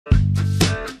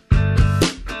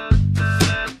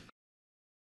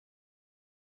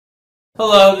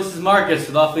Hello, this is Marcus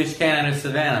with Off Leash Canine of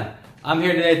Savannah. I'm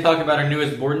here today to talk about our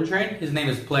newest board and train. His name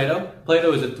is Plato.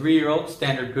 Plato is a 3-year-old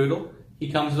standard poodle.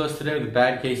 He comes to us today with a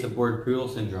bad case of bored poodle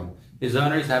syndrome. His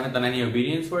owners haven't done any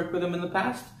obedience work with him in the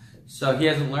past, so he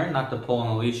hasn't learned not to pull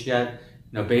on the leash yet.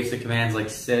 Basic commands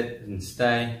like sit and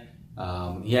stay.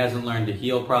 He hasn't learned to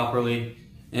heel properly.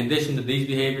 In addition to these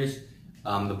behaviors,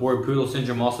 the bored poodle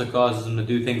syndrome also causes him to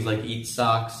do things like eat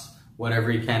socks,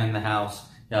 whatever he can in the house.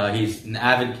 He's an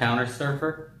avid counter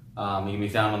surfer. He can be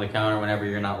found on the counter whenever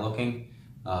you're not looking.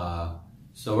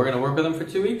 So we're going to work with him for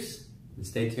 2 weeks, and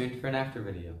stay tuned for an after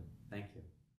video.